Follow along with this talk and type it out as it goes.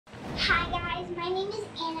Hi guys, my name is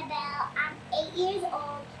Annabelle. I'm 8 years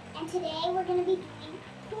old, and today we're going to be doing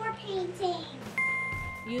pour painting.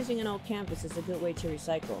 Using an old canvas is a good way to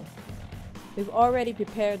recycle. We've already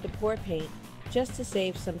prepared the pour paint just to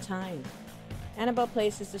save some time. Annabelle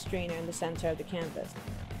places the strainer in the center of the canvas.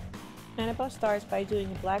 Annabelle starts by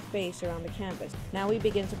doing a black base around the canvas. Now we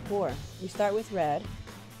begin to pour. We start with red,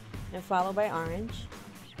 and followed by orange,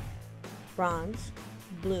 bronze,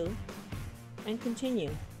 blue, and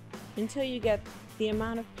continue until you get the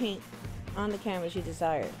amount of paint on the canvas you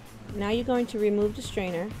desired. Now you're going to remove the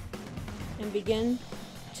strainer and begin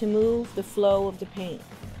to move the flow of the paint,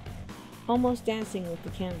 almost dancing with the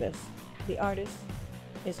canvas. The artist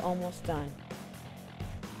is almost done.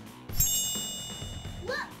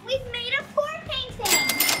 Look, we've made a pour painting!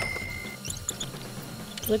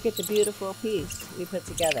 Look at the beautiful piece we put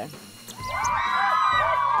together.